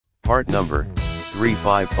Part number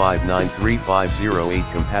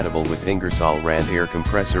 3559350 compatible with Ingersoll Rand air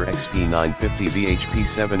compressor XP950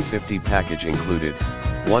 VHP750 package included.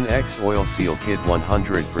 1X oil seal kit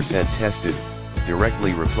 100% tested,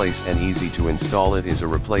 directly replace and easy to install. It is a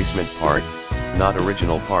replacement part, not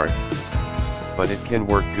original part. But it can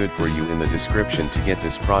work good for you. In the description to get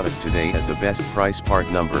this product today at the best price. Part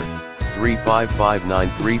number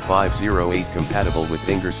 3559350 compatible with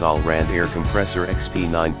Ingersoll Rand air compressor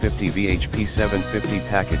XP950 VHP750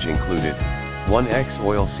 package included. 1X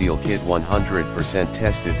oil seal kit 100%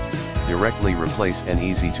 tested, directly replace and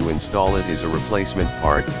easy to install. It is a replacement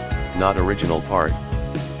part, not original part.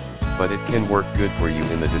 But it can work good for you.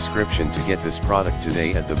 In the description to get this product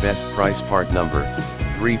today at the best price. Part number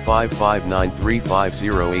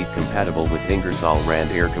 3559350 compatible with Ingersoll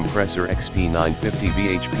Rand air compressor XP950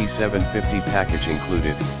 VHP750 package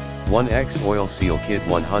included. 1X oil seal kit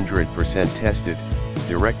 100% tested,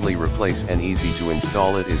 directly replace and easy to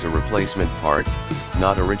install. It is a replacement part,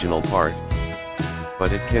 not original part.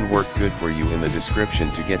 But it can work good for you. In the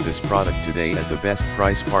description to get this product today at the best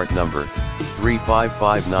price. Part number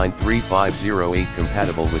 3559350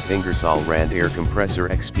 compatible with Ingersoll Rand air compressor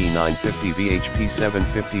XP950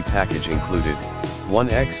 VHP750 package included.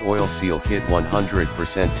 1X oil seal kit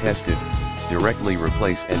 100% tested, directly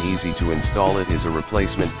replace and easy to install. It is a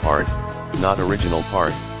replacement part, not original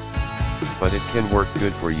part. But it can work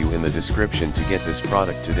good for you. In the description to get this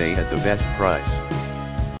product today at the best price.